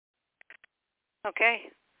Okay,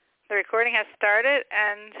 the recording has started,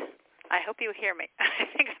 and I hope you hear me. I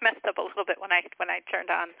think I messed up a little bit when I turned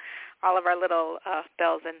on all of our little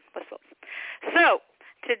bells and whistles. So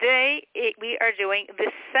today we are doing the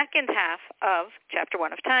second half of Chapter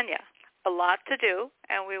 1 of Tanya. A lot to do,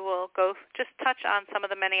 and we will go just touch on some of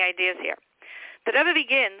the many ideas here. The Rebbe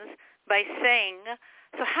begins by saying,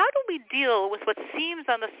 so how do we deal with what seems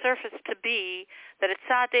on the surface to be that a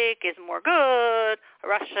tzaddik is more good, a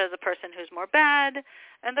rasha is a person who's more bad?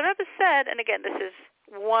 And the Rebbe said, and again, this is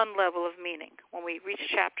one level of meaning. When we reach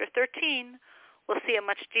chapter 13, we'll see a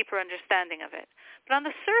much deeper understanding of it. But on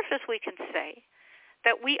the surface, we can say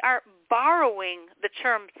that we are borrowing the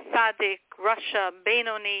term tzaddik, rasha,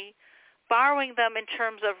 benoni, borrowing them in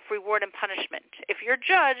terms of reward and punishment. If you're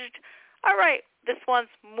judged, all right, this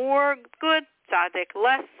one's more good, tzaddik,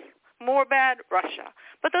 less, more bad, rasha.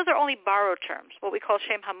 But those are only borrowed terms, what we call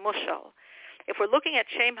shem hamushal. If we're looking at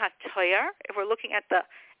shem hatoyar, if we're looking at the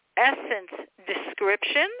essence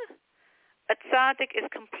description, a tzaddik is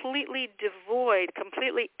completely devoid,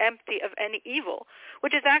 completely empty of any evil,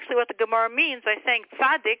 which is actually what the Gemara means by saying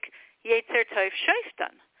tzaddik yetzer tov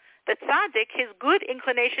shoftan. The tzaddik, his good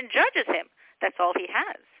inclination judges him. That's all he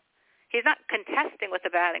has. He's not contesting with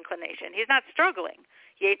a bad inclination. He's not struggling.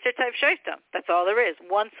 Yetzer tov shoftan. That's all there is.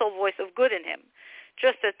 One sole voice of good in him.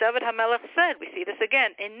 Just as David HaMelech said, we see this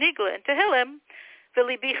again in Nigla and Tehillim,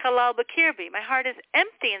 V'libi chalal b'kirbi. My heart is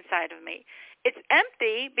empty inside of me. It's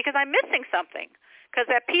empty because I'm missing something. Because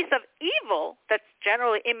that piece of evil that's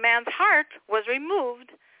generally in man's heart was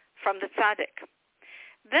removed from the tzaddik.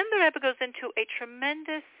 Then the Rebbe goes into a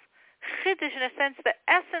tremendous chiddush, in a sense, the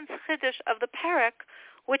essence chiddush of the parak,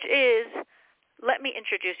 which is, let me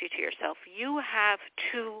introduce you to yourself. You have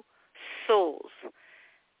two souls.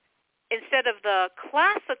 Instead of the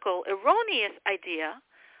classical, erroneous idea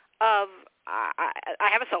of, I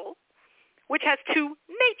have a soul, which has two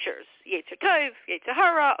natures, yetzer tov, yetzer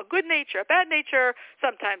hara, a good nature, a bad nature.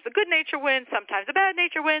 Sometimes the good nature wins, sometimes the bad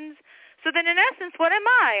nature wins. So then in essence, what am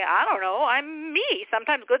I? I don't know. I'm me,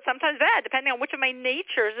 sometimes good, sometimes bad, depending on which of my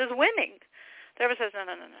natures is winning. The Rebbe says, no.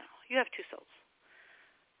 You have two souls.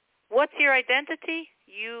 What's your identity?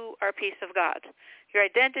 You are a piece of God. Your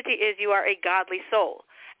identity is you are a godly soul.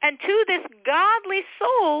 And to this godly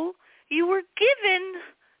soul, you were given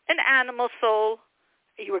an animal soul.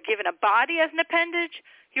 You were given a body as an appendage.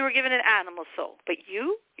 You were given an animal soul. But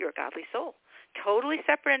you're a godly soul. Totally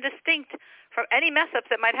separate and distinct from any mess-ups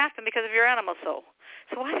that might happen because of your animal soul.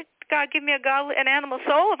 So why did God give me an animal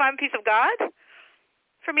soul if I'm a piece of God?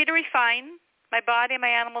 For me to refine my body and my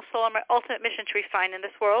animal soul and my ultimate mission to refine in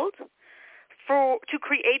this world, to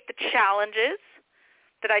create the challenges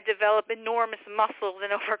that I develop enormous muscles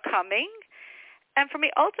in overcoming, and for me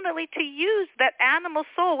ultimately to use that animal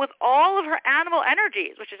soul with all of her animal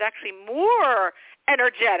energies, which is actually more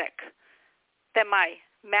energetic than my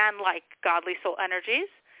man-like godly soul energies,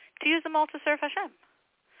 to use them all to serve Hashem.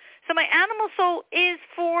 So my animal soul is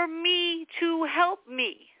for me to help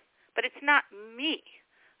me, but it's not me.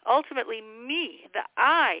 Ultimately, me, the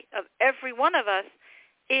I of every one of us,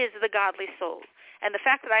 is the godly soul. And the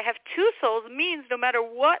fact that I have two souls means no matter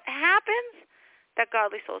what happens, that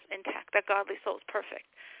godly soul is intact. That godly soul is perfect.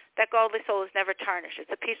 That godly soul is never tarnished. It's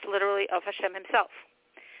a piece literally of Hashem himself.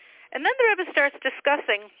 And then the Rebbe starts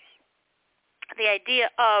discussing the idea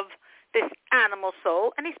of this animal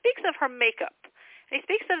soul, and he speaks of her makeup. And he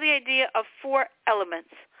speaks of the idea of four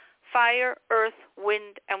elements: fire, earth,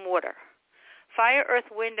 wind, and water. Fire, earth,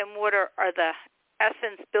 wind, and water are the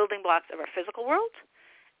essence building blocks of our physical world,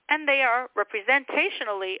 and they are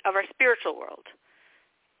representationally of our spiritual world.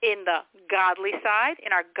 In the godly side,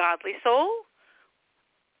 in our godly soul,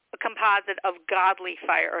 a composite of godly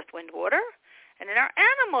fire, earth, wind, water, and in our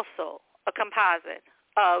animal soul, a composite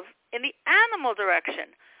of, in the animal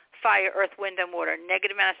direction, fire, earth, wind, and water.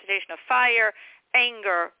 Negative manifestation of fire,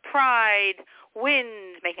 anger, pride,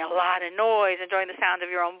 wind, making a lot of noise, enjoying the sound of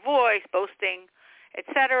your own voice, boasting,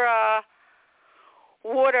 etc.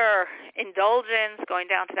 Water, indulgence, going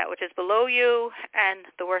down to that which is below you. And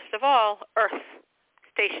the worst of all, earth,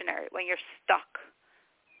 stationary, when you're stuck.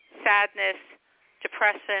 Sadness,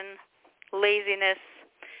 depression, laziness.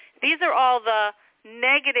 These are all the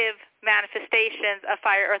negative manifestations of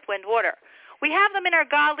fire, earth, wind, water. We have them in our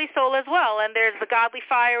godly soul as well, and there's the godly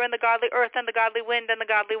fire and the godly earth and the godly wind and the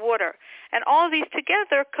godly water. And all of these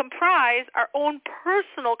together comprise our own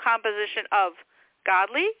personal composition of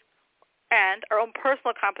godly and our own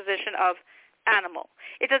personal composition of animal.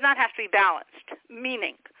 It does not have to be balanced,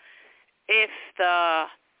 meaning if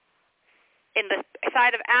in the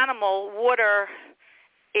side of animal, water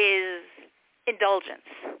is indulgence.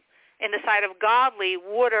 In the side of godly,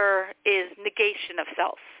 water is negation of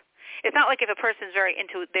self. It's not like if a person is very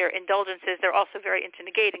into their indulgences, they're also very into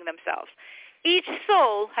negating themselves. Each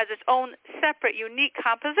soul has its own separate, unique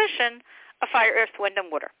composition of fire, earth, wind,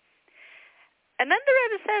 and water. And then the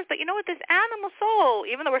Rebbe says, but you know what, this animal soul,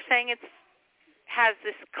 even though we're saying it has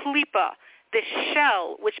this klipa, this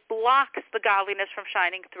shell, which blocks the godliness from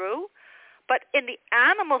shining through, but in the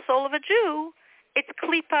animal soul of a Jew, it's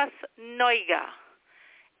klipas noiga.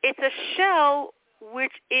 It's a shell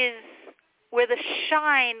which is where the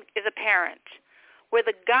shine is apparent, where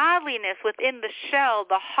the godliness within the shell,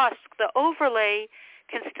 the husk, the overlay,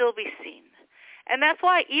 can still be seen. And that's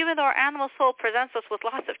why even though our animal soul presents us with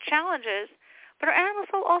lots of challenges, but our animal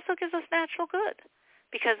soul also gives us natural good,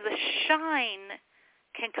 because the shine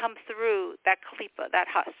can come through that klipa, that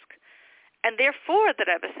husk. And therefore, the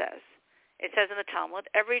Rebbe says, it says in the Talmud,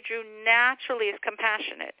 every Jew naturally is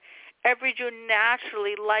compassionate. Every Jew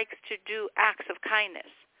naturally likes to do acts of kindness.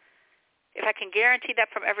 If I can guarantee that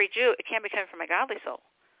from every Jew, it can't be coming from my godly soul,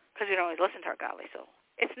 because we don't always listen to our godly soul.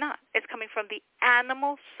 It's not. It's coming from the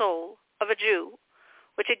animal soul of a Jew,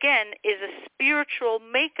 which again is a spiritual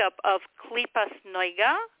makeup of klipas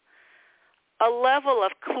noiga, a level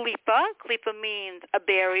of klipa. Klipa means a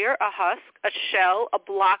barrier, a husk, a shell, a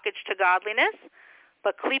blockage to godliness.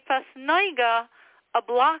 But klipas noiga, a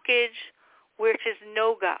blockage which is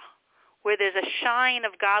noga, where there's a shine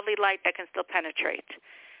of godly light that can still penetrate.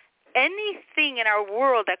 Anything in our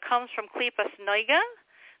world that comes from klipas noiga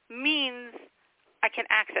means I can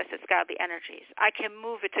access its godly energies. I can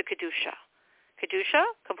move it to kedusha. Kedusha,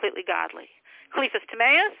 completely godly. Klipas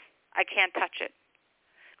tameus, I can't touch it.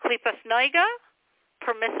 Klipas noiga,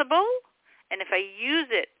 permissible, and if I use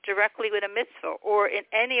it directly with a mitzvah or in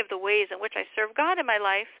any of the ways in which I serve God in my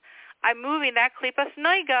life, I'm moving that klipas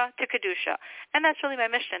noiga to kedusha. And that's really my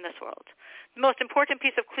mission in this world. The most important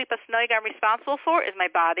piece of klipas noiga I'm responsible for is my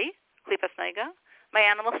body, klipas noiga, my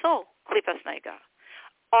animal soul, klipas noiga.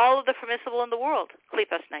 All of the permissible in the world,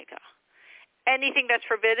 klipas noiga. Anything that's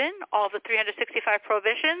forbidden, all the 365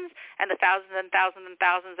 prohibitions and the thousands and thousands and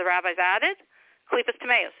thousands the rabbis added, klipas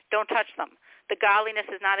tameus, don't touch them. The godliness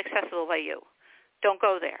is not accessible by you. Don't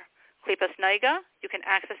go there. Klipas noiga, you can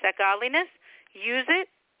access that godliness, use it,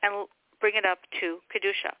 and bring it up to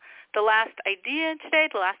kedusha. The last idea today,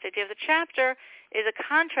 the last idea of the chapter, is a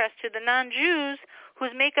contrast to the non-Jews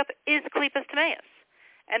whose makeup is klipas tameus.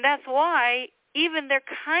 And that's why even their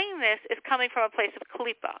kindness is coming from a place of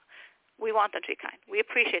klipa. We want them to be kind. We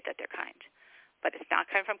appreciate that they're kind. But it's not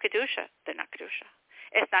coming from kedusha. They're not kedusha.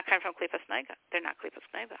 It's not coming from klipas noiga. They're not klipas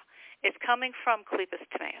noiga. It's coming from klipas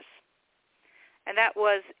tameus. And that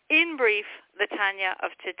was, in brief, the Tanya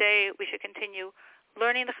of today. We should continue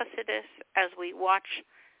learning the Chassidus as we watch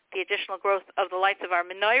the additional growth of the lights of our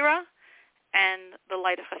menorah and the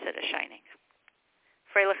light of Chassidus shining.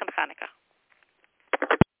 Freilich and